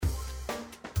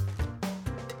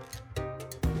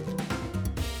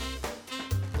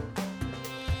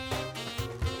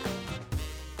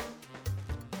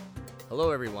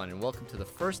Hello, everyone, and welcome to the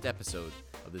first episode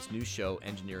of this new show,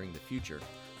 Engineering the Future,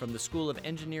 from the School of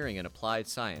Engineering and Applied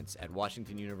Science at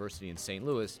Washington University in St.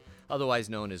 Louis, otherwise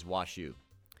known as WashU.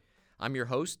 I'm your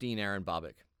host, Dean Aaron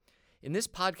Bobick. In this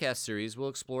podcast series, we'll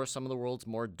explore some of the world's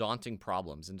more daunting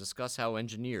problems and discuss how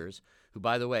engineers, who,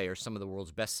 by the way, are some of the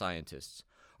world's best scientists,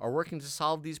 are working to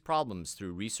solve these problems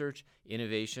through research,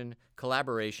 innovation,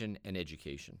 collaboration, and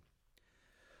education.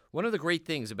 One of the great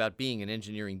things about being an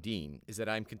engineering dean is that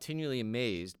I'm continually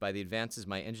amazed by the advances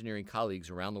my engineering colleagues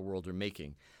around the world are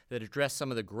making that address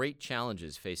some of the great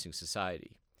challenges facing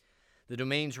society. The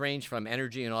domains range from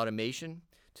energy and automation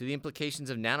to the implications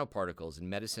of nanoparticles in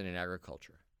medicine and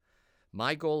agriculture.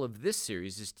 My goal of this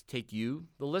series is to take you,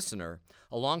 the listener,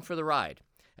 along for the ride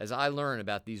as I learn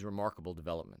about these remarkable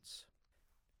developments.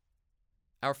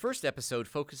 Our first episode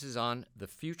focuses on the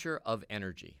future of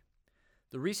energy.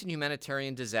 The recent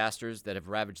humanitarian disasters that have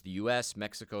ravaged the U.S.,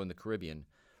 Mexico, and the Caribbean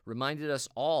reminded us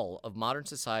all of modern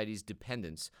society's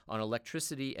dependence on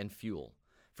electricity and fuel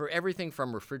for everything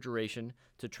from refrigeration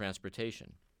to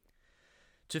transportation.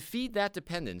 To feed that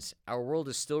dependence, our world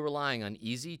is still relying on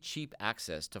easy, cheap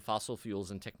access to fossil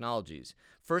fuels and technologies,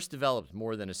 first developed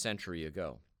more than a century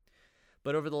ago.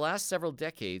 But over the last several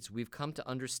decades, we've come to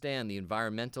understand the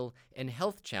environmental and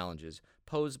health challenges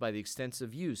posed by the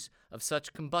extensive use of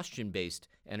such combustion-based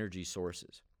energy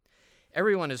sources.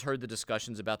 Everyone has heard the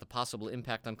discussions about the possible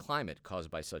impact on climate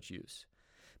caused by such use.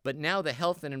 But now the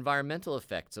health and environmental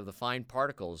effects of the fine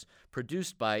particles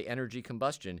produced by energy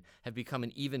combustion have become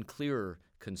an even clearer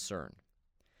concern.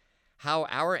 How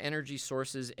our energy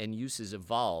sources and uses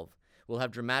evolve will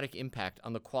have dramatic impact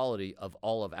on the quality of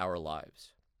all of our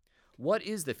lives. What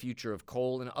is the future of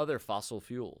coal and other fossil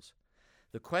fuels?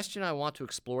 The question I want to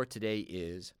explore today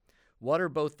is, what are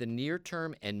both the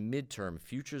near-term and mid-term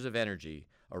futures of energy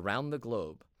around the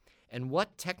globe, and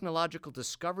what technological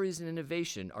discoveries and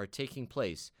innovation are taking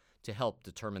place to help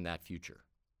determine that future?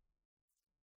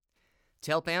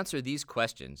 To help answer these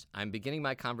questions, I'm beginning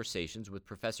my conversations with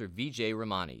Professor Vijay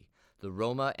Ramani, the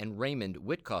Roma and Raymond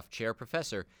Witkoff Chair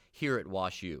Professor here at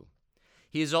WashU.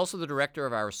 He is also the director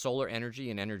of our Solar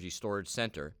Energy and Energy Storage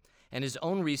Center, and his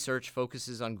own research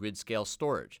focuses on grid-scale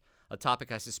storage, a topic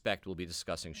I suspect we'll be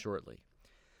discussing shortly.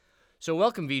 So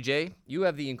welcome, Vijay. You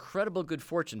have the incredible good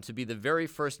fortune to be the very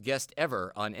first guest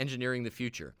ever on Engineering the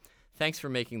Future. Thanks for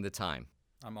making the time.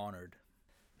 I'm honored.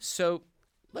 So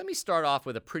let me start off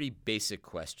with a pretty basic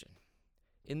question.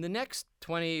 In the next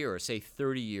 20 or say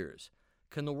 30 years,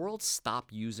 can the world stop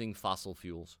using fossil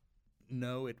fuels?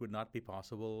 No, it would not be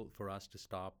possible for us to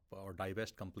stop or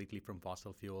divest completely from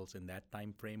fossil fuels in that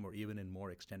time frame or even in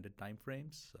more extended time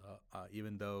frames,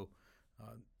 even though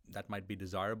that might be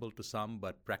desirable to some,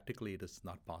 but practically it is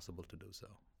not possible to do so.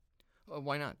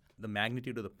 Why not? The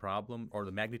magnitude of the problem or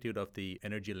the magnitude of the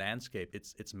energy landscape,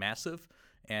 it's massive,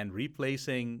 and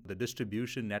replacing the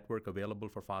distribution network available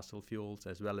for fossil fuels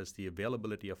as well as the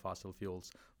availability of fossil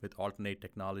fuels with alternate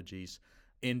technologies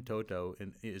in toto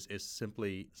is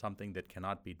simply something that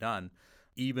cannot be done,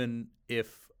 even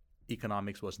if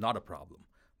economics was not a problem.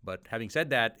 But having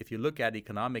said that, if you look at the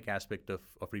economic aspect of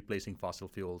replacing fossil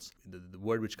fuels, the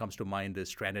word which comes to mind is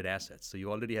stranded assets. So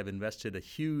you already have invested a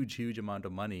huge amount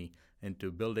of money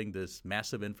into building this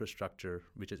massive infrastructure,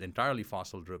 which is entirely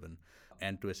fossil-driven,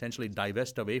 and to essentially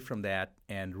divest away from that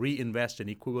and reinvest an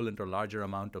equivalent or larger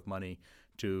amount of money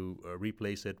to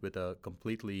replace it with a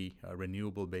completely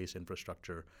renewable-based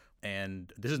infrastructure.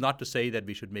 And this is not to say that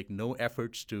we should make no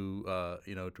efforts to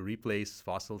replace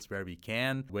fossils where we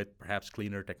can with perhaps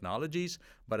cleaner technologies,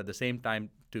 but at the same time,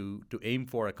 to aim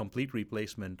for a complete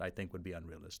replacement, I think would be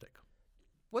unrealistic.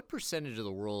 What percentage of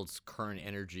the world's current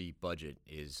energy budget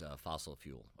is fossil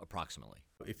fuel, approximately?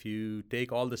 If you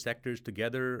take all the sectors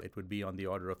together, it would be on the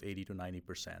order of 80 to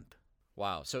 90%.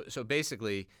 Wow. So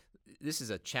basically, this is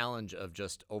a challenge of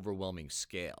just overwhelming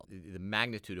scale. The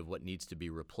magnitude of what needs to be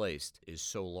replaced is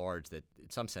so large that in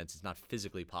some sense it's not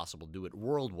physically possible to do it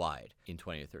worldwide in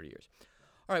 20 or 30 years.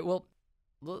 All right, well,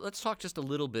 let's talk just a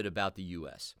little bit about the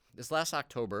U.S. This last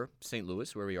October, St.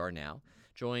 Louis, where we are now,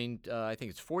 joined, I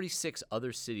think it's 46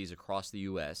 other cities across the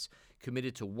U.S.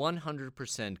 committed to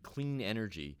 100% clean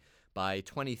energy by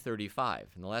 2035.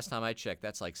 And the last time I checked,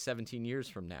 that's like 17 years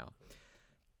from now.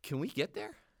 Can we get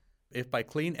there? If by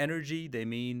clean energy they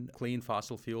mean clean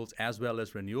fossil fuels as well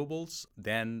as renewables,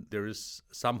 then there is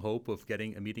some hope of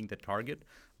meeting the target.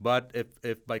 But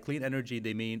if by clean energy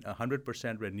they mean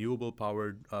 100% renewable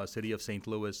powered city of St.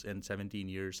 Louis in 17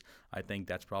 years, I think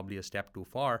that's probably a step too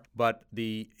far. But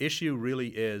the issue really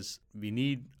is we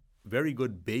need very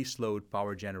good baseload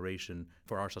power generation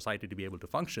for our society to be able to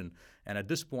function. And at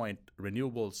this point,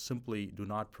 renewables simply do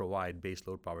not provide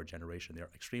baseload power generation. They're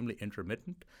extremely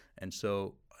intermittent. And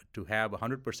so to have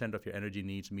 100% of your energy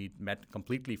needs met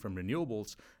completely from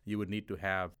renewables, you would need to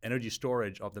have energy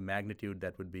storage of the magnitude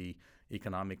that would be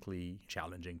economically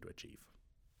challenging to achieve.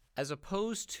 As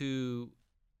opposed to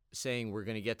saying we're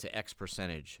going to get to X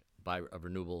percentage of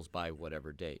renewables by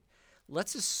whatever date,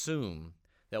 let's assume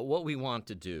that what we want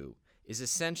to do is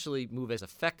essentially move as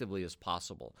effectively as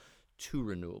possible to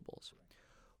renewables.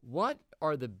 What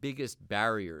are the biggest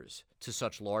barriers to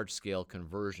such large-scale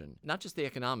conversion? Not just the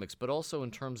economics, but also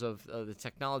in terms of the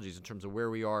technologies, in terms of where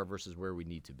we are versus where we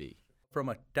need to be. From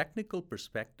a technical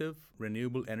perspective,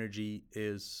 renewable energy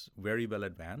is very well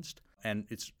advanced, and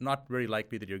it's not very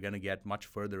likely that you're going to get much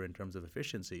further in terms of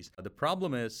efficiencies. The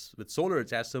problem is with solar,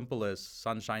 it's as simple as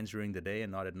sun shines during the day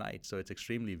and not at night, so it's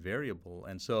extremely variable.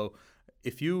 And so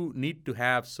if you need to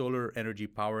have solar energy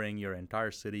powering your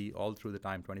entire city all through the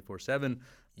time 24/7,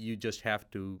 you just have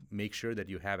to make sure that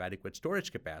you have adequate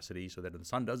storage capacity so that when the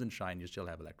sun doesn't shine, you still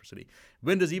have electricity.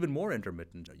 Wind is even more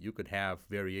intermittent. You could have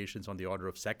variations on the order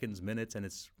of seconds, minutes, and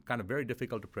it's kind of very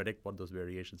difficult to predict what those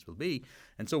variations will be.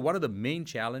 And so one of the main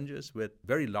challenges with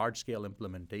very large-scale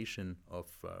implementation of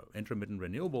intermittent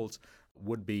renewables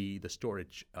would be the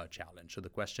storage challenge. So the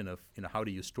question of, how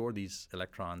do you store these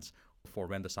electrons for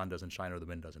when the sun doesn't shine or the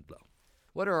wind doesn't blow?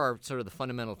 What are sort of the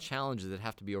fundamental challenges that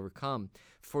have to be overcome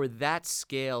for that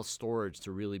scale storage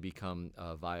to really become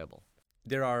viable?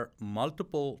 There are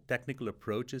multiple technical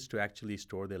approaches to actually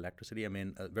store the electricity. I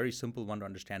mean, a very simple one to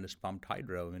understand is pumped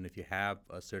hydro. I mean, if you have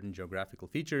certain geographical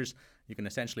features, you can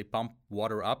essentially pump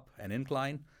water up an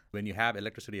incline when you have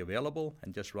electricity available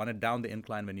and just run it down the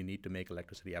incline when you need to make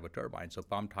electricity out of a turbine. So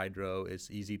pumped hydro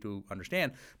is easy to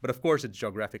understand, but of course it's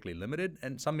geographically limited,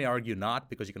 and some may argue not,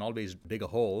 because you can always dig a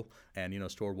hole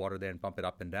and store water there and pump it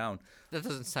up and down. That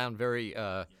doesn't sound very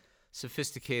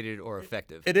sophisticated or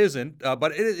effective. It isn't,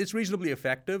 but it's reasonably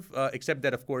effective, except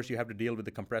that, of course, you have to deal with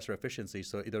the compressor efficiency.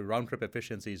 So the round-trip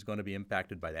efficiency is going to be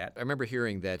impacted by that. I remember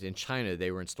hearing that in China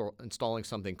they were installing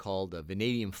something called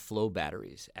vanadium flow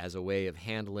batteries as a way of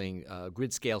handling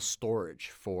grid-scale storage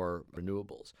for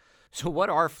renewables. So what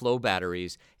are flow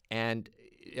batteries, and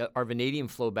are vanadium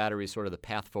flow batteries sort of the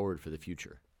path forward for the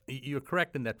future? You're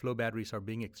correct in that flow batteries are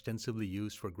being extensively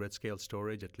used for grid-scale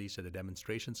storage, at least at a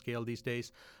demonstration scale these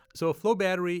days. So a flow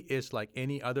battery is like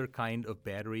any other kind of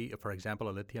battery, for example,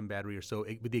 a lithium battery or so,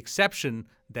 with the exception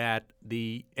that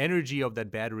the energy of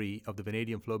that battery, of the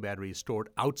vanadium flow battery, is stored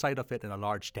outside of it in a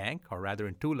large tank, or rather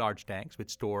in two large tanks,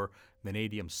 which store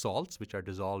vanadium salts, which are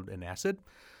dissolved in acid.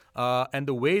 And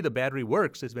the way the battery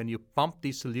works is when you pump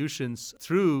these solutions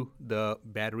through the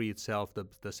battery itself,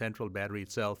 the central battery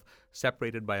itself,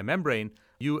 separated by a membrane,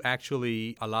 you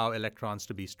actually allow electrons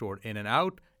to be stored in and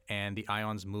out, and the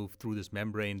ions move through this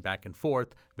membrane back and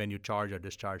forth when you charge or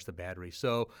discharge the battery.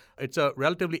 So it's a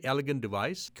relatively elegant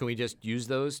device. Can we just use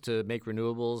those to make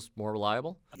renewables more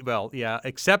reliable? Well, yeah,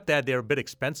 except that they're a bit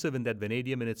expensive, and that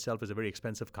vanadium in itself is a very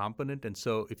expensive component. And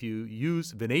so if you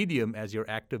use vanadium as your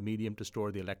active medium to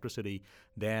store the electricity,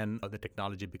 then the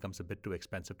technology becomes a bit too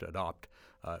expensive to adopt,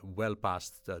 well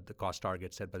past the cost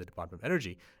target set by the Department of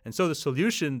Energy. And so the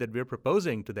solution that we're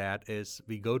proposing to that is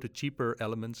we go to cheaper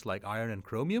elements like iron and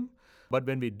chromium. But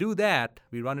when we do that,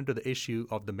 we run into the issue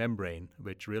of the membrane,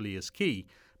 which really is key.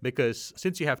 Because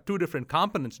since you have two different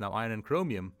components now, iron and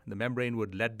chromium, the membrane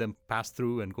would let them pass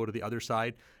through and go to the other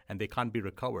side, and they can't be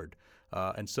recovered.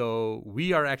 And so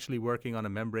we are actually working on a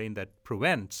membrane that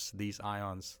prevents these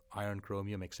ions, iron,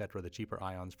 chromium, et cetera, the cheaper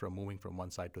ions, from moving from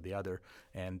one side to the other.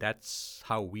 And that's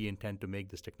how we intend to make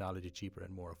this technology cheaper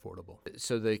and more affordable.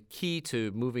 So the key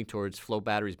to moving towards flow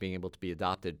batteries being able to be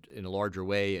adopted in a larger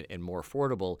way and more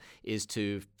affordable is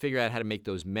to figure out how to make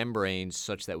those membranes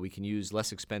such that we can use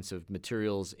less expensive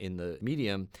materials in the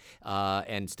medium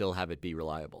and still have it be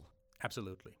reliable.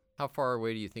 Absolutely. How far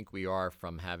away do you think we are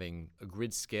from having a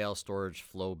grid-scale storage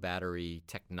flow battery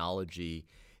technology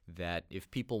that, if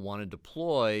people want to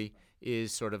deploy,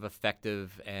 is sort of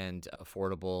effective and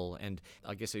affordable, and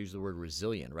I guess I use the word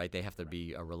resilient, right? They have to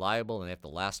be reliable and they have to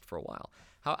last for a while.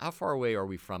 How far away are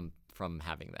we from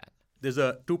having that? There's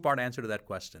a two-part answer to that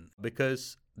question,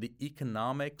 because the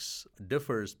economics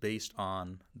differs based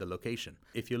on the location.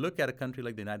 If you look at a country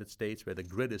like the United States, where the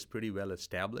grid is pretty well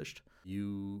established,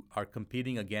 you are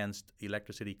competing against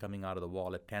electricity coming out of the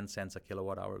wall at 10 cents a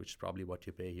kilowatt hour, which is probably what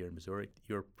you pay here in Missouri.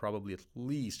 You're probably at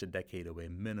least a decade away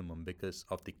minimum because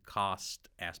of the cost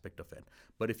aspect of it.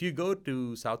 But if you go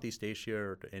to Southeast Asia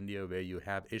or to India, where you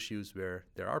have issues where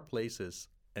there are places,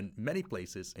 and many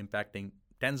places, impacting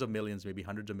tens of millions, maybe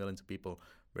hundreds of millions of people,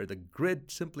 where the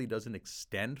grid simply doesn't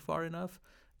extend far enough,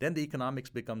 then the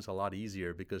economics becomes a lot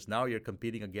easier because now you're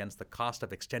competing against the cost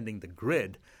of extending the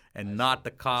grid and not the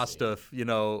cost of,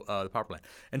 the power plant.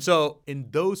 And so in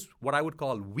those, what I would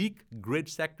call weak grid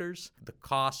sectors, the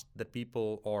cost that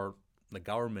people or the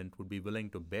government would be willing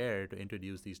to bear to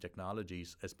introduce these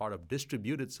technologies as part of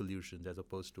distributed solutions as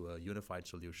opposed to a unified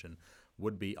solution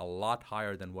would be a lot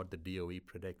higher than what the DOE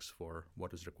predicts for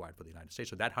what is required for the United States.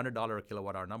 So that $100 a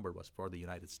kilowatt hour number was for the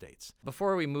United States.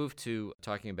 Before we move to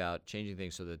talking about changing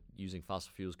things so that using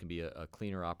fossil fuels can be a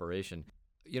cleaner operation,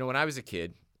 when I was a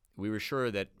kid, we were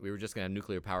sure that we were just going to have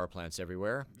nuclear power plants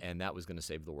everywhere, and that was going to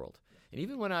save the world. And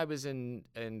even when I was in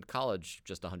college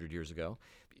just 100 years ago,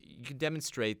 you could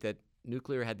demonstrate that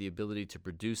nuclear had the ability to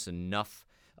produce enough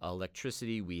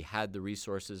electricity. We had the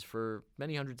resources for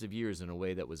many hundreds of years in a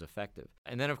way that was effective.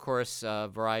 And then, of course, a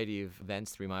variety of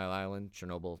events, 3 Mile Island,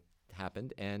 Chernobyl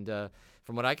happened. And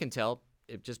from what I can tell,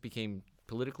 it just became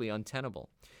politically untenable.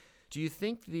 Do you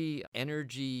think the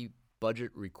energy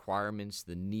budget requirements,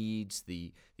 the needs,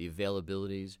 the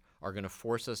availabilities are going to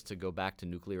force us to go back to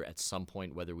nuclear at some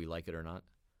point, whether we like it or not?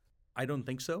 I don't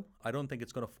think so. I don't think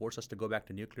it's going to force us to go back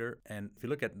to nuclear. And if you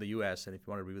look at the U.S., and if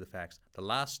you want to review the facts, the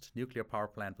last nuclear power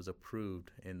plant was approved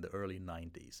in the early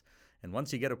 90s. And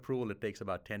once you get approval, it takes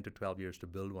about 10 to 12 years to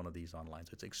build one of these online. So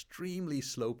it's an extremely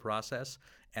slow process.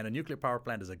 And a nuclear power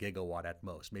plant is a gigawatt at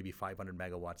most, maybe 500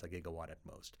 megawatts a gigawatt at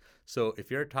most. So if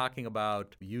you're talking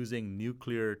about using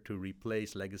nuclear to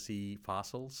replace legacy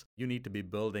fossils, you need to be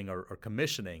building or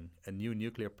commissioning a new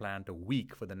nuclear plant a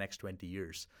week for the next 20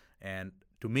 years. And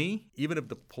to me, even if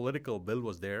the political will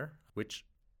was there, which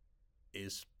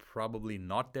is probably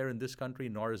not there in this country,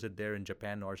 nor is it there in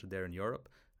Japan, nor is it there in Europe,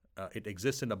 it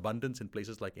exists in abundance in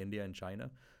places like India and China,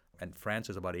 and France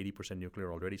is about 80%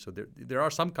 nuclear already. So there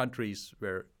are some countries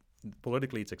where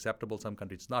politically it's acceptable, some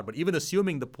countries it's not. But even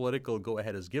assuming the political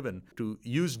go-ahead is given, to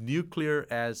use nuclear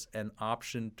as an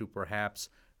option to perhaps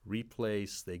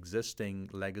replace the existing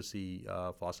legacy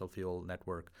fossil fuel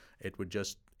network, it would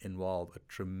just involve a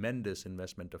tremendous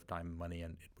investment of time and money,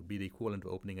 and it would be the equivalent to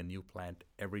opening a new plant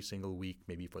every single week,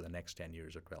 maybe for the next 10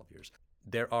 years or 12 years.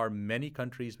 There are many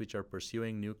countries which are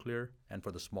pursuing nuclear, and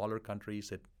for the smaller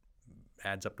countries, it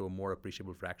adds up to a more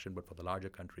appreciable fraction, but for the larger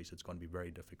countries, it's going to be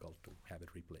very difficult to have it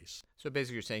replaced. So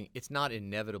basically you're saying it's not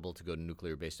inevitable to go to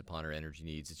nuclear based upon our energy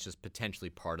needs. It's just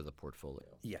potentially part of the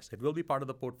portfolio. Yes, it will be part of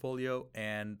the portfolio,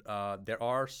 and there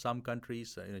are some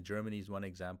countries, Germany is one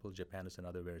example, Japan is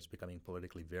another, where it's becoming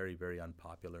politically very, very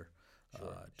unpopular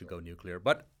to go nuclear.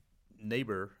 But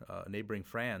neighboring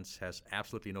France has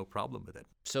absolutely no problem with it.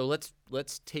 So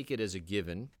let's take it as a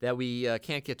given that we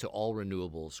can't get to all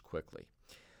renewables quickly.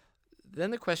 Then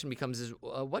the question becomes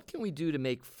what can we do to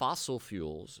make fossil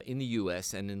fuels in the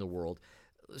U.S. and in the world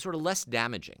sort of less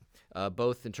damaging,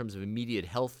 both in terms of immediate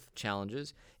health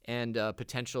challenges and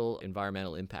potential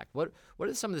environmental impact? What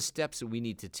are some of the steps that we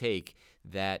need to take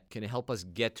that can help us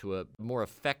get to a more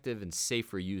effective and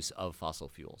safer use of fossil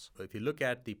fuels? If you look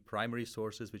at the primary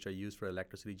sources which are used for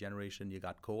electricity generation, you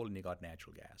got coal and you got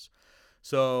natural gas.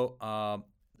 So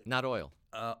not oil.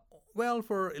 Well,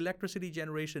 for electricity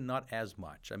generation, not as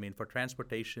much. I mean, for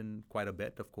transportation, quite a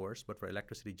bit, of course, but for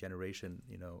electricity generation,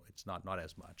 it's not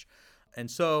as much.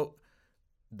 And so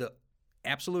the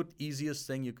absolute easiest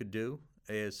thing you could do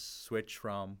is switch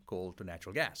from coal to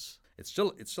natural gas. It's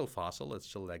still fossil, it's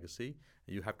still legacy.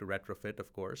 You have to retrofit,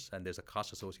 of course, and there's a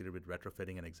cost associated with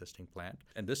retrofitting an existing plant.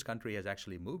 And this country has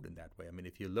actually moved in that way. I mean,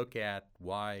 if you look at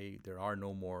why there are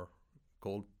no more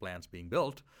coal plants being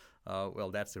built, well,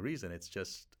 that's the reason. It's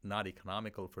just not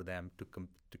economical for them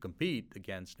to compete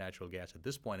against natural gas at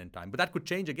this point in time. But that could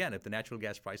change again if the natural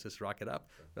gas prices rocket up.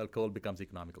 Well, coal becomes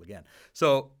economical again.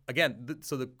 So again,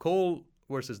 the coal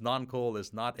versus non-coal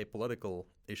is not a political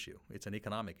issue. It's an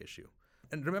economic issue.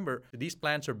 And remember, these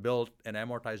plants are built and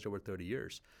amortized over 30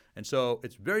 years. And so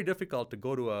it's very difficult to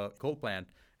go to a coal plant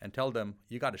and tell them,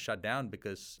 you got to shut down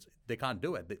because they can't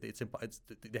do it.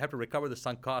 They have to recover the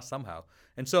sunk cost somehow.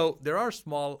 And so there are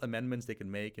small amendments they can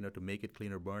make, to make it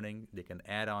cleaner burning. They can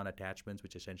add on attachments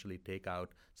which essentially take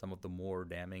out some of the more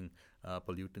damning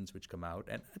pollutants which come out.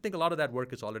 And I think a lot of that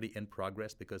work is already in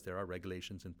progress because there are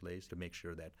regulations in place to make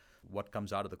sure that what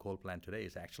comes out of the coal plant today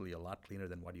is actually a lot cleaner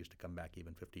than what used to come back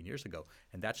even 15 years ago.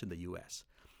 And that's in the U.S.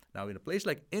 Now, in a place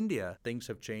like India, things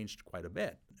have changed quite a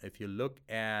bit. If you look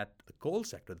at the coal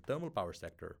sector, the thermal power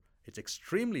sector, it's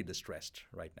extremely distressed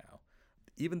right now.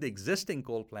 Even the existing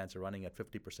coal plants are running at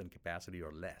 50% capacity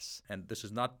or less. And this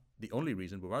is not the only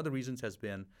reason, but one of the reasons has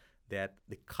been that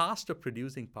the cost of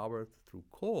producing power through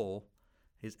coal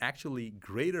is actually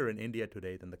greater in India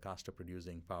today than the cost of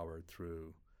producing power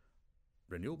through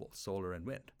renewables, solar and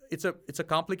wind. It's a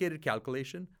complicated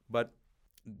calculation, but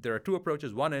there are two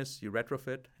approaches. One is you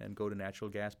retrofit and go to natural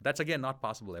gas. That's, again, not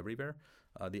possible everywhere.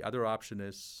 The other option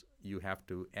is you have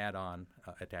to add on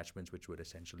attachments, which would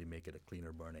essentially make it a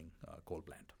cleaner burning coal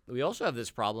plant. We also have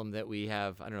this problem that we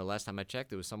have, I don't know, last time I checked,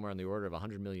 there was somewhere on the order of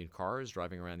 100 million cars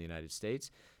driving around the United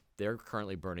States. They're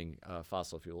currently burning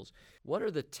fossil fuels. What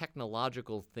are the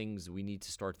technological things we need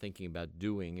to start thinking about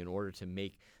doing in order to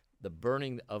make the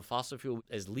burning of fossil fuel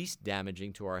as least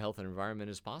damaging to our health and environment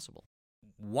as possible?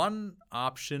 One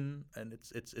option, and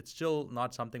it's still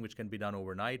not something which can be done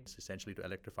overnight, is essentially to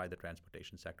electrify the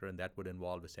transportation sector, and that would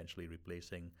involve essentially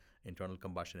replacing internal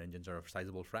combustion engines, or a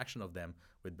sizable fraction of them,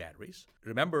 with batteries.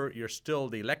 Remember,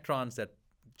 the electrons that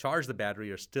charge the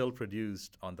battery are still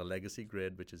produced on the legacy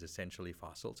grid, which is essentially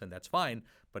fossils, and that's fine.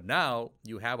 But now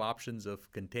you have options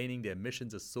of containing the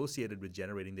emissions associated with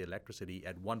generating the electricity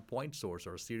at one point source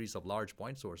or a series of large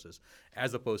point sources,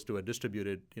 as opposed to a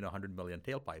distributed 100 million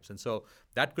tailpipes. And so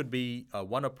that could be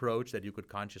one approach that you could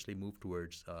consciously move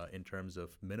towards in terms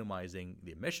of minimizing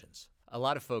the emissions. A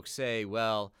lot of folks say,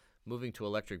 well, moving to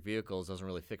electric vehicles doesn't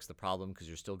really fix the problem because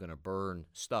you're still going to burn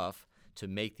stuff to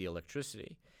make the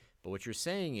electricity. But what you're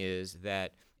saying is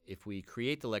that if we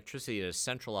create the electricity at a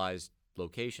centralized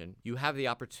location, you have the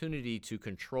opportunity to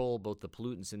control both the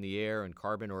pollutants in the air and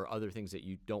carbon or other things that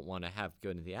you don't want to have go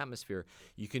into the atmosphere.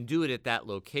 You can do it at that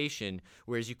location,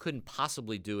 whereas you couldn't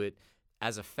possibly do it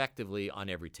as effectively on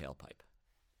every tailpipe.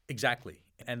 Exactly.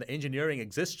 And the engineering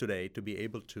exists today to be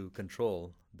able to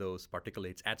control those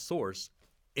particulates at source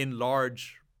in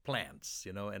large plants,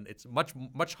 and it's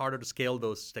much harder to scale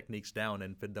those techniques down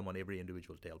and fit them on every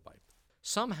individual tailpipe.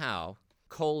 Somehow,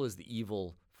 coal is the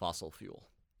evil fossil fuel,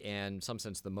 and in some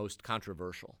sense the most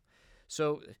controversial.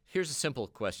 So here's a simple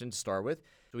question to start with.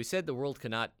 We said the world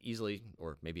cannot easily,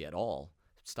 or maybe at all,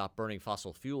 stop burning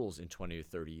fossil fuels in 20 or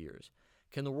 30 years.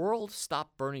 Can the world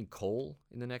stop burning coal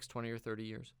in the next 20 or 30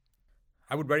 years?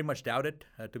 I would very much doubt it,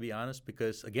 to be honest,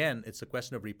 because, again, it's a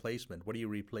question of replacement. What do you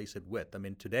replace it with? I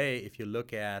mean, today, if you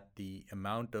look at the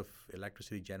amount of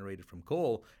electricity generated from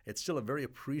coal, it's still a very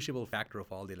appreciable factor of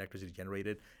all the electricity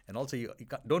generated. And also, you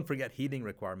don't forget heating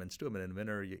requirements, too. I mean, in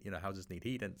winter, houses need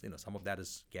heat, and, some of that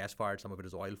is gas-fired, some of it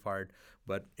is oil-fired.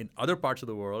 But in other parts of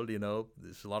the world,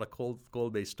 there's a lot of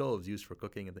coal-based stoves used for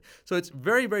cooking. So it's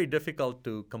very, very difficult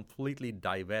to completely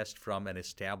divest from an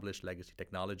established legacy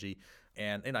technology.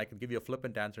 And I could give you a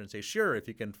flippant answer and say, sure, if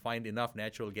you can find enough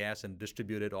natural gas and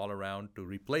distribute it all around to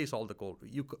replace all the coal,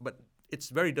 but it's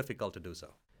very difficult to do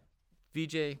so.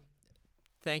 Vijay,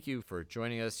 thank you for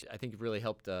joining us. I think you've really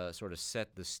helped sort of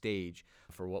set the stage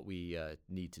for what we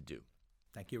need to do.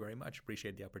 Thank you very much.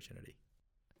 Appreciate the opportunity.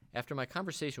 After my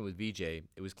conversation with Vijay,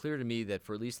 it was clear to me that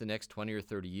for at least the next 20 or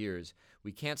 30 years,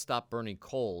 we can't stop burning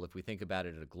coal if we think about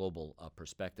it at a global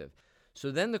perspective.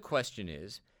 So then the question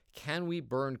is, can we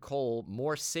burn coal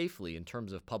more safely in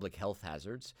terms of public health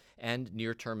hazards and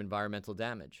near-term environmental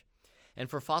damage? And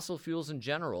for fossil fuels in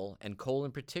general, and coal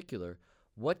in particular,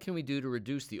 what can we do to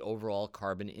reduce the overall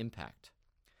carbon impact?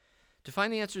 To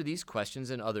find the answer to these questions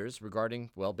and others regarding,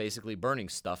 basically burning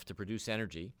stuff to produce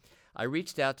energy, I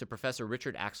reached out to Professor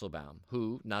Richard Axelbaum,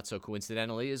 who, not so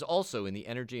coincidentally, is also in the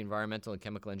Energy, Environmental, and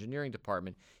Chemical Engineering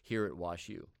Department here at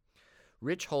WashU.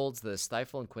 Rich holds the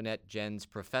Stifel and Quinet Jens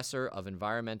Professor of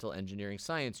Environmental Engineering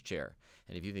Science Chair.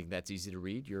 And if you think that's easy to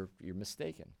read, you're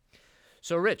mistaken.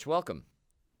 So, Rich, welcome.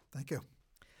 Thank you.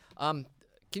 Can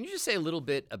you just say a little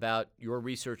bit about your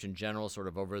research in general, sort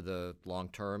of over the long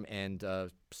term, and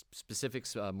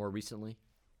specifics more recently?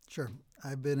 Sure.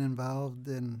 I've been involved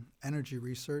in energy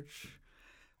research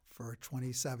for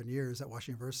 27 years at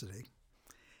Washington University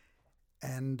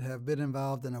and have been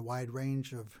involved in a wide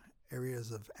range of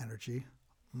areas of energy,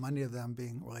 many of them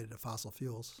being related to fossil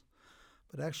fuels.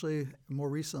 But actually, more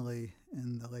recently,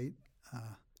 in the late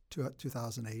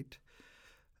 2008,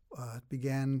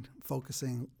 began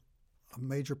focusing a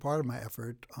major part of my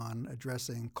effort on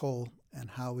addressing coal and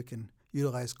how we can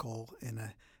utilize coal in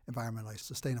an environmentally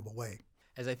sustainable way.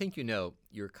 As I think you know,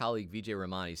 your colleague Vijay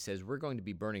Ramani says we're going to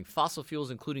be burning fossil fuels,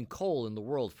 including coal, in the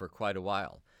world for quite a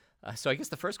while. So I guess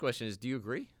the first question is, do you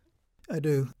agree? I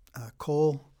do.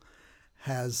 Coal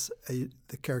has the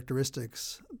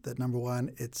characteristics that, number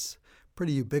one, it's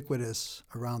pretty ubiquitous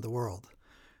around the world.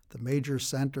 The major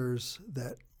centers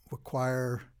that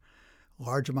require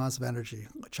large amounts of energy,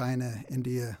 China,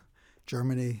 India,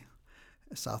 Germany,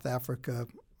 South Africa,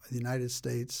 the United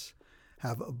States,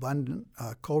 have abundant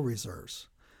coal reserves.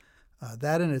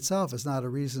 That in itself is not a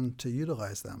reason to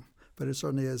utilize them, but it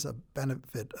certainly is a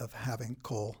benefit of having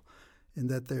coal in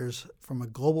that there's, from a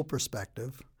global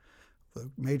perspective, the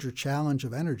major challenge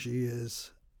of energy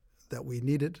is that we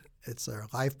need it. It's our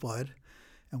lifeblood,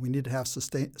 and we need to have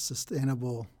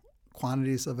sustainable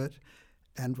quantities of it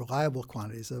and reliable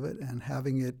quantities of it, and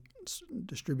having it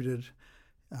distributed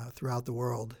throughout the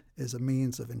world is a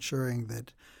means of ensuring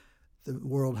that the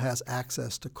world has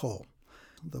access to coal.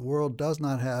 The world does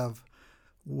not have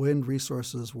wind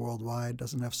resources worldwide,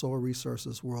 doesn't have solar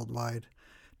resources worldwide,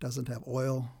 doesn't have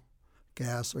oil,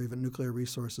 gas, or even nuclear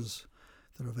resources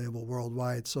that are available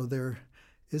worldwide. So there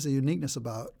is a uniqueness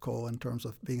about coal in terms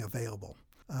of being available.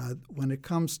 When it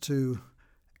comes to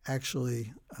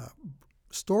actually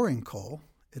storing coal,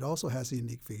 it also has a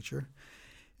unique feature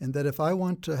in that if I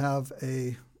want to have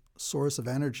a source of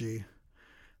energy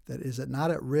that is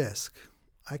not at risk,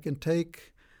 I can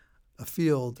take a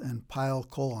field and pile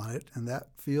coal on it, and that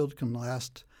field can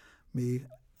last me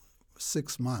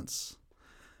 6 months.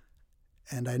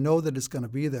 And I know that it's going to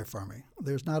be there for me.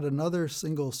 There's not another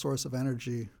single source of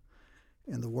energy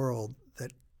in the world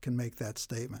that can make that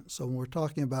statement. So when we're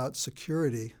talking about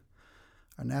security,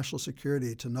 our national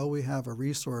security, to know we have a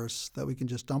resource that we can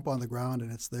just dump on the ground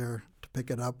and it's there to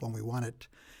pick it up when we want it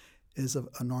is of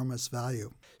enormous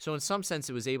value. So in some sense,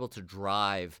 it was able to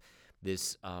drive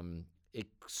this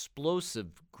explosive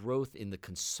growth in the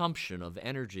consumption of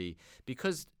energy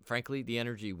because, frankly, the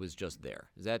energy was just there.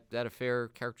 Is that a fair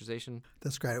characterization?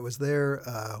 That's great. It was there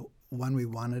when we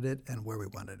wanted it and where we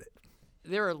wanted it.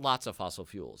 There are lots of fossil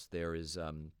fuels. There is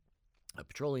a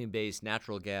petroleum-based,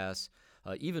 natural gas,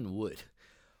 even wood.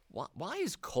 Why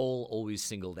is coal always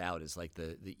singled out as like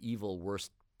the evil,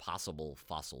 worst possible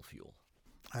fossil fuel?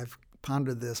 I've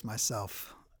pondered this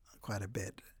myself quite a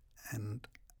bit, and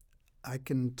I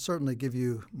can certainly give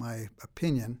you my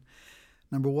opinion.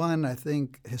 Number one, I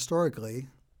think historically,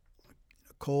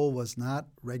 coal was not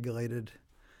regulated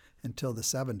until the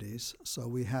 70s. So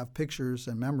we have pictures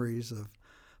and memories of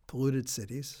polluted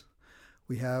cities.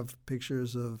 We have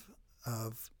pictures of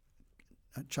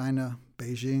China,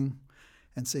 Beijing,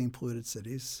 and seeing polluted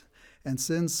cities. And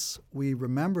since we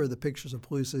remember the pictures of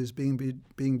polluted cities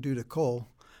being due to coal,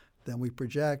 then we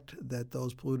project that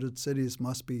those polluted cities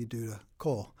must be due to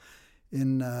coal.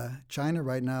 In China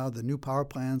right now, the new power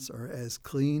plants are as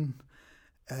clean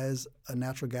as a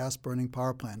natural gas burning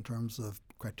power plant in terms of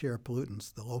criteria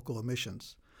pollutants, the local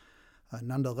emissions.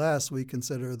 Nonetheless, we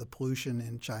consider the pollution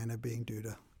in China being due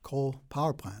to coal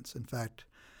power plants. In fact,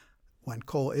 when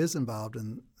coal is involved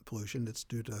in pollution, it's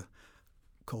due to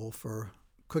coal for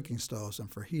cooking stoves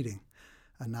and for heating,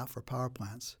 and not for power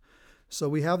plants. So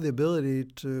we have the ability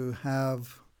to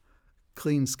have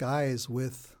clean skies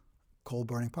with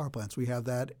coal-burning power plants. We have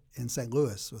that in St.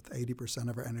 Louis with 80%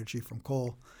 of our energy from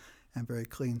coal and very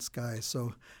clean skies.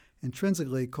 So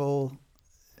intrinsically, coal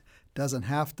doesn't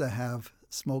have to have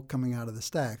smoke coming out of the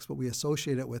stacks, but we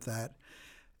associate it with that.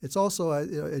 It's also,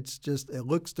 it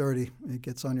looks dirty. It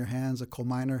gets on your hands. A coal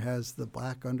miner has the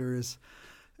black under his,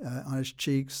 on his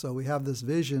cheeks. So we have this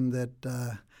vision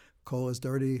that coal is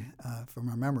dirty from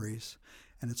our memories,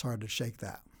 and it's hard to shake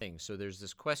that. So there's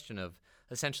this question of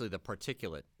essentially the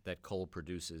particulate that coal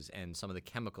produces and some of the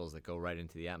chemicals that go right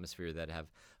into the atmosphere that have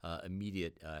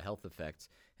immediate health effects.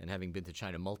 And having been to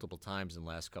China multiple times in the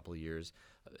last couple of years,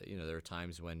 there are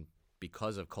times when,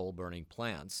 because of coal-burning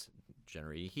plants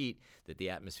generating heat, that the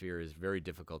atmosphere is very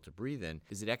difficult to breathe in.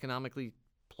 Is it economically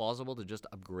plausible to just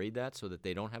upgrade that so that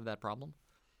they don't have that problem?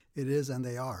 It is, and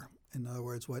they are. In other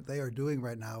words, what they are doing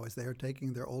right now is they are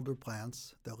taking their older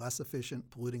plants, their less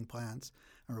efficient polluting plants,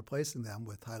 and replacing them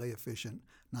with highly efficient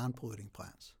non-polluting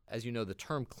plants. As you know, the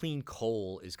term clean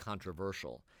coal is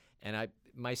controversial. And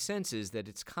my sense is that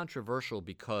it's controversial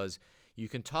because you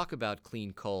can talk about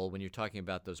clean coal when you're talking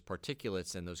about those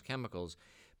particulates and those chemicals,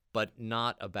 but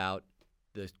not about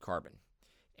the carbon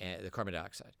and the carbon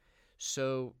dioxide.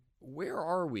 So where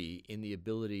are we in the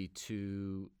ability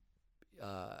to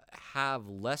have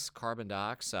less carbon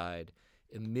dioxide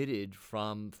emitted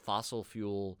from fossil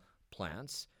fuel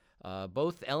plants,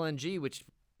 both LNG, which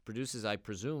produces, I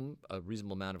presume, a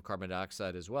reasonable amount of carbon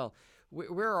dioxide as well.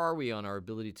 Where are we on our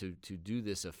ability to do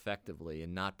this effectively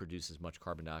and not produce as much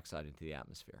carbon dioxide into the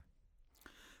atmosphere?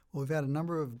 Well, we've had a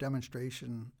number of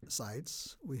demonstration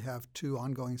sites. We have 2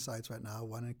 ongoing sites right now,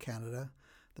 one in Canada,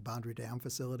 the Boundary Dam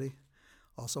facility,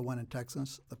 also one in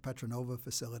Texas, the Petra Nova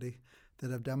facility, that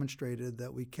have demonstrated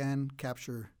that we can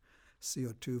capture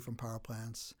CO2 from power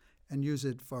plants and use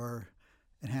it for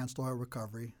enhanced oil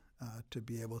recovery to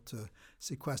be able to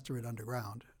sequester it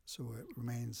underground so it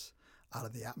remains out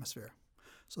of the atmosphere.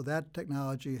 So that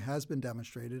technology has been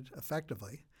demonstrated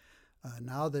effectively.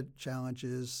 Now the challenge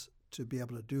is to be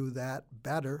able to do that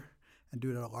better and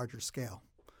do it at a larger scale.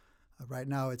 Right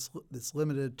now, it's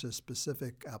limited to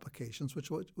specific applications, which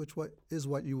is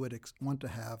what you would want to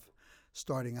have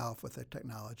starting off with a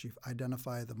technology.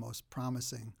 Identify the most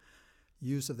promising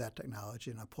use of that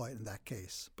technology and apply it in that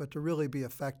case. But to really be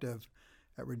effective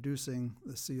at reducing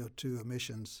the CO2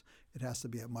 emissions, it has to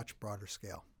be at much broader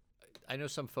scale. I know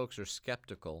some folks are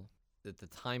skeptical that the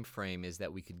time frame is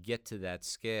that we could get to that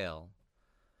scale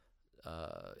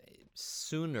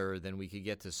sooner than we could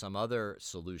get to some other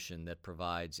solution that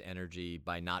provides energy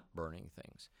by not burning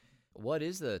things. What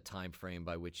is the time frame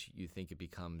by which you think it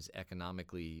becomes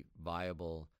economically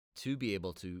viable to be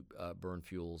able to burn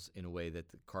fuels in a way that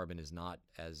the carbon is not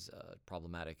as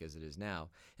problematic as it is now?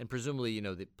 And presumably,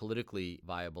 the politically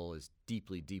viable is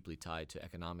deeply, deeply tied to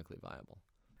economically viable.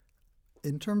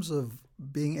 In terms of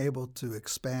being able to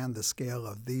expand the scale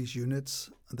of these units,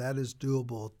 that is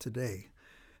doable today.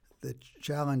 The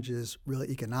challenge is really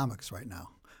economics right now.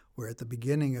 We're at the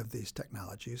beginning of these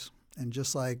technologies, and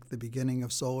just like the beginning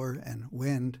of solar and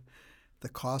wind, the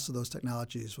cost of those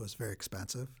technologies was very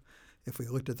expensive. If we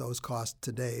looked at those costs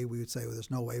today, we would say, well,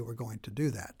 there's no way we're going to do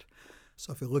that.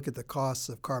 So if we look at the costs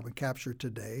of carbon capture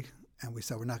today, and we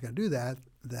say we're not going to do that,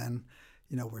 then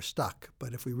we're stuck.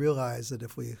 But if we realize that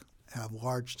if we have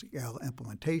large-scale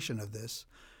implementation of this,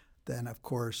 then of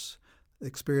course the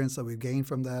experience that we've gained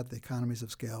from that, the economies of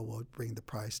scale, will bring the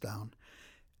price down.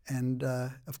 And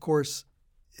of course,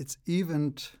 it's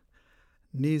even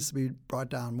needs to be brought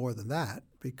down more than that,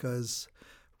 because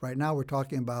right now we're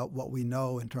talking about what we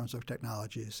know in terms of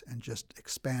technologies and just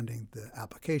expanding the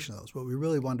application of those. What we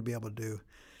really want to be able to do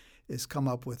is come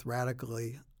up with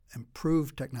radically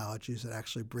improved technologies that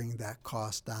actually bring that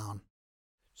cost down.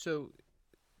 So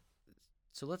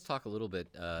let's talk a little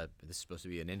bit. This is supposed to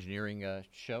be an engineering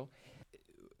show.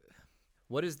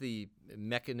 What is the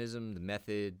mechanism, the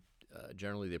method,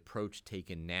 generally the approach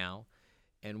taken now,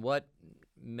 and what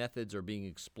methods are being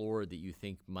explored that you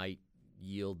think might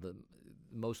yield the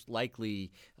most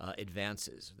likely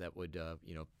advances that would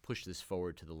push this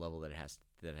forward to the level that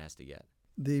it has to get?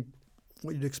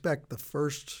 What you'd expect, the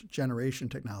first generation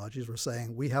technologies were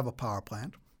saying, we have a power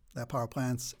plant. That power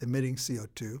plant's emitting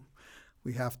CO2.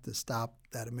 We have to stop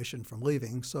that emission from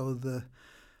leaving. So the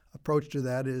approach to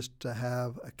that is to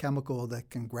have a chemical that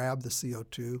can grab the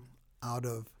CO2 out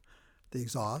of the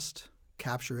exhaust,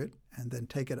 capture it, and then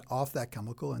take it off that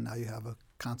chemical, and now you have a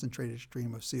concentrated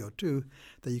stream of CO2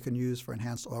 that you can use for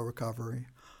enhanced oil recovery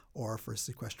or for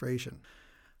sequestration.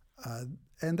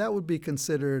 And that would be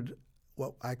considered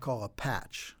what I call a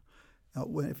patch. Now,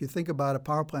 if you think about it,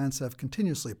 power plants have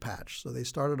continuously patched. So they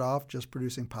started off just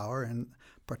producing power, and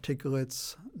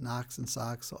particulates, NOx and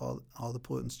SOx, all the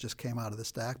pollutants just came out of the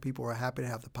stack. People were happy to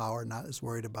have the power, not as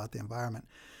worried about the environment.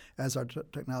 As our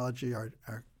technology, our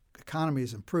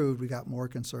economies improved, we got more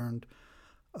concerned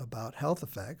about health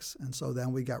effects, and so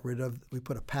then we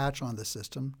put a patch on the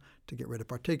system to get rid of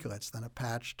particulates, then a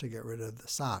patch to get rid of the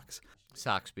SOx.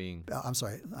 SOx being?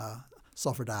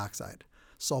 Sulfur dioxide.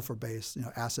 Sulfur-based,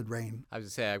 acid rain. I was going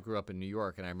to say, I grew up in New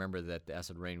York, and I remember that the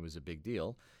acid rain was a big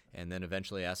deal. And then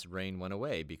eventually acid rain went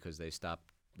away because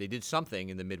they did something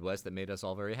in the Midwest that made us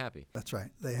all very happy. That's right.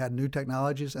 They had new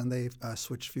technologies, and they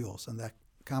switched fuels. And that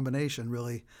combination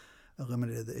really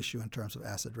eliminated the issue in terms of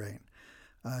acid rain.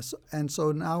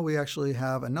 So now we actually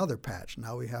have another patch.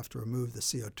 Now we have to remove the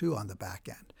CO2 on the back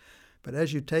end. But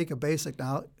as you take a basic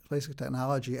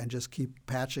technology and just keep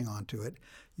patching onto it,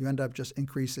 you end up just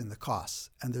increasing the costs,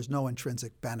 and there's no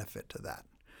intrinsic benefit to that.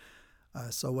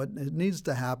 So what needs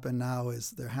to happen now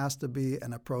is there has to be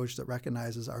an approach that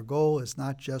recognizes our goal is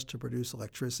not just to produce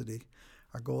electricity.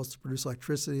 Our goal is to produce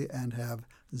electricity and have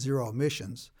zero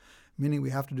emissions, meaning we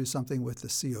have to do something with the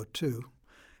CO2.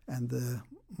 And the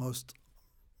most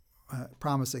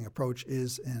promising approach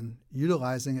is in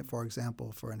utilizing it, for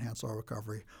example, for enhanced oil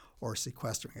recovery or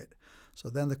sequestering it. So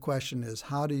then the question is,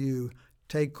 how do you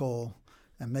take coal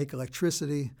and make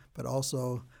electricity, but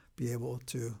also be able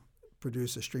to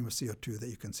produce a stream of CO2 that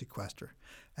you can sequester?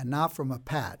 And not from a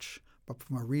patch, but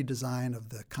from a redesign of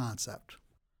the concept.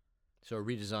 So a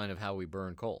redesign of how we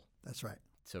burn coal. That's right.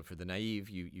 So for the naive,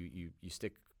 you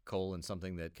stick coal in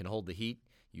something that can hold the heat,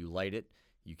 you light it,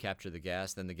 you capture the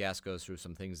gas, then the gas goes through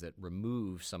some things that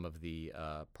remove some of the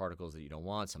particles that you don't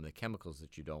want, some of the chemicals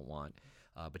that you don't want,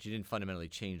 but you didn't fundamentally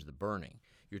change the burning.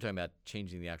 You're talking about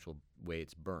changing the actual way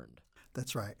it's burned.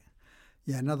 That's right.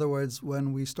 Yeah, in other words,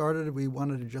 when we started, we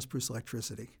wanted to just produce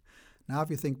electricity. Now, if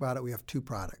you think about it, we have two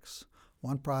products.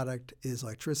 One product is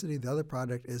electricity. The other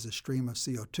product is a stream of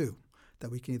CO2 that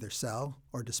we can either sell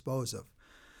or dispose of.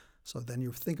 So then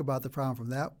you think about the problem from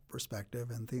that perspective,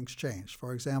 and things change.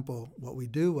 For example, what we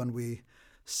do when we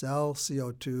sell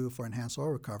CO2 for enhanced oil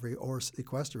recovery or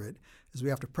sequester it is we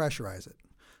have to pressurize it.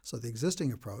 So the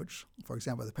existing approach, for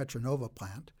example, the Petronova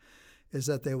plant, is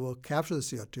that they will capture the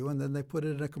CO2 and then they put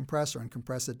it in a compressor and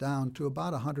compress it down to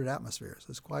about 100 atmospheres.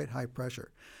 It's quite high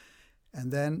pressure.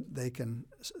 And then they can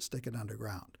stick it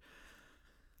underground.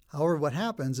 However, what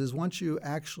happens is once you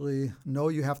actually know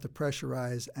you have to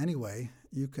pressurize anyway,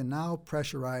 you can now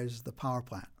pressurize the power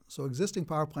plant. So existing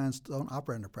power plants don't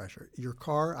operate under pressure. Your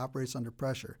car operates under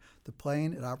pressure. The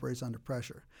plane, it operates under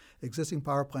pressure. Existing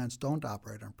power plants don't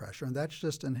operate under pressure, and that's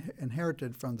just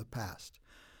inherited from the past.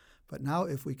 But now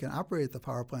if we can operate the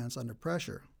power plants under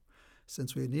pressure,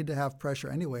 since we need to have pressure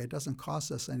anyway, it doesn't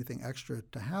cost us anything extra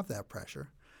to have that pressure.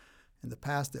 In the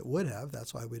past, it would have.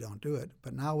 That's why we don't do it.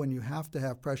 But now when you have to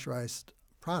have pressurized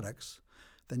products,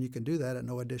 then you can do that at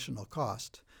no additional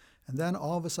cost. And then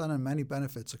all of a sudden, many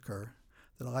benefits occur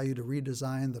that allow you to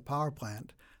redesign the power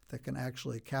plant that can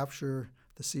actually capture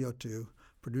the CO2,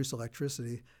 produce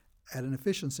electricity at an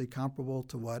efficiency comparable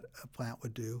to what a plant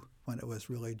would do when it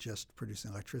was really just producing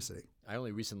electricity. I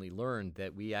only recently learned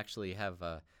that we actually have,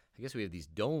 we have these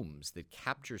domes that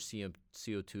capture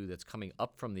CO2 that's coming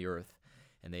up from the earth,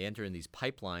 and they enter in these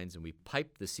pipelines, and we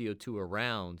pipe the CO2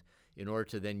 around in order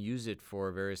to then use it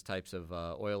for various types of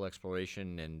oil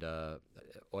exploration and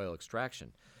oil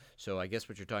extraction. So I guess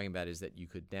what you're talking about is that you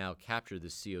could now capture the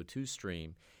CO2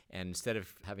 stream, and instead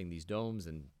of having these domes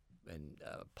and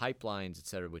pipelines, et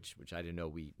cetera, which I didn't know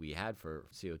we had for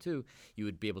CO2, you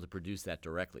would be able to produce that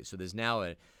directly. So there's now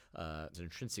an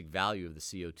intrinsic value of the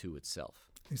CO2 itself.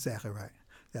 Exactly right.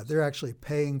 Yeah, they're actually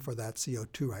paying for that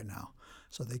CO2 right now.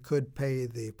 So they could pay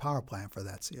the power plant for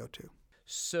that CO2.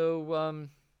 So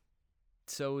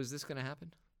is this going to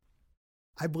happen?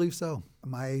 I believe so.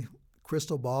 My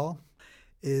crystal ball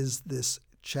is this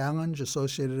challenge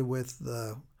associated with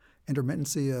the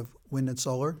intermittency of wind and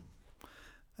solar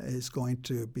is going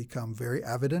to become very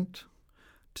evident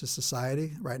to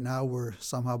society. Right now, we're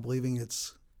somehow believing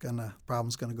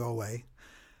problem's going to go away,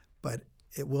 but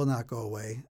it will not go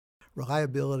away.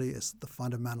 Reliability is the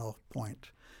fundamental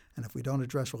point. And if we don't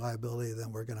address reliability,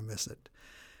 then we're going to miss it.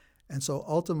 And so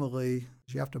ultimately,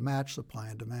 you have to match supply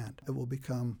and demand. It will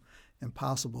become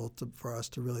impossible for us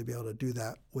to really be able to do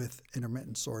that with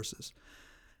intermittent sources.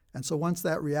 And so once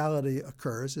that reality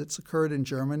occurs, it's occurred in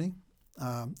Germany,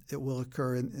 it will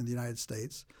occur in the United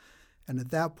States. And at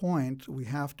that point, we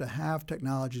have to have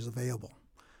technologies available.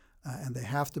 And they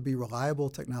have to be reliable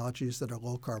technologies that are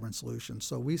low-carbon solutions.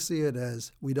 So we see it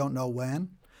as we don't know when.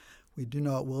 We do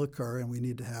know it will occur, and we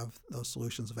need to have those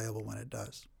solutions available when it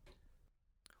does.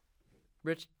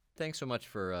 Rich, thanks so much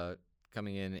for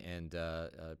coming in and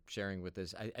sharing with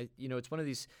us. It's one of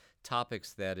these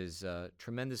topics that is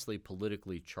tremendously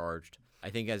politically charged. I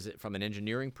think from an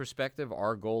engineering perspective,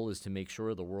 our goal is to make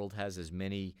sure the world has as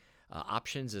many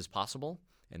options as possible,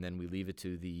 and then we leave it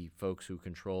to the folks who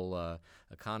control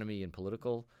economy and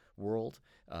political world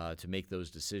to make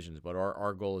those decisions. But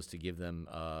our goal is to give them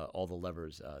all the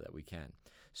levers that we can.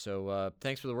 So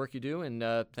thanks for the work you do, and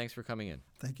thanks for coming in.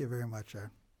 Thank you very much,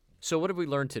 Aaron. So what have we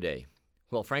learned today?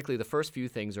 Well, frankly, the first few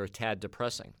things are a tad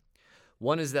depressing.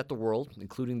 One is that the world,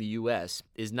 including the U.S.,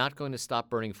 is not going to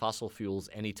stop burning fossil fuels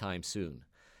anytime soon.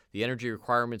 The energy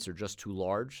requirements are just too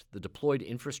large, the deployed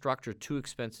infrastructure too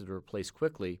expensive to replace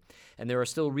quickly, and there are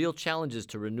still real challenges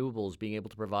to renewables being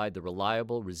able to provide the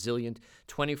reliable, resilient,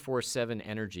 24/7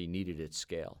 energy needed at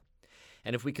scale.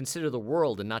 And if we consider the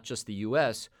world and not just the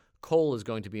U.S., coal is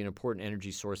going to be an important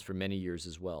energy source for many years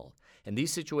as well. And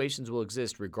these situations will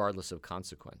exist regardless of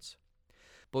consequence.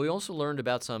 But we also learned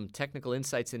about some technical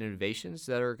insights and innovations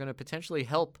that are going to potentially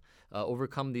help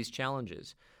overcome these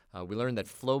challenges. We learned that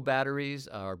flow batteries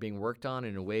are being worked on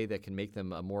in a way that can make them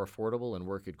more affordable and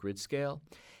work at grid scale.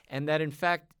 And that, in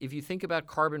fact, if you think about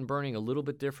carbon burning a little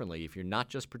bit differently, if you're not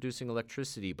just producing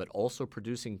electricity but also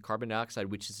producing carbon dioxide,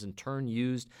 which is in turn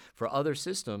used for other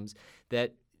systems,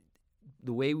 that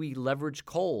the way we leverage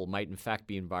coal might, in fact,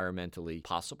 be environmentally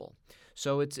possible.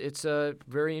 So it's a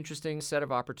very interesting set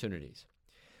of opportunities.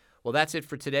 Well, that's it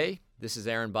for today. This is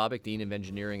Aaron Bobick, Dean of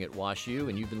Engineering at WashU,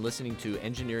 and you've been listening to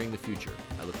Engineering the Future.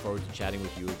 I look forward to chatting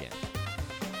with you again.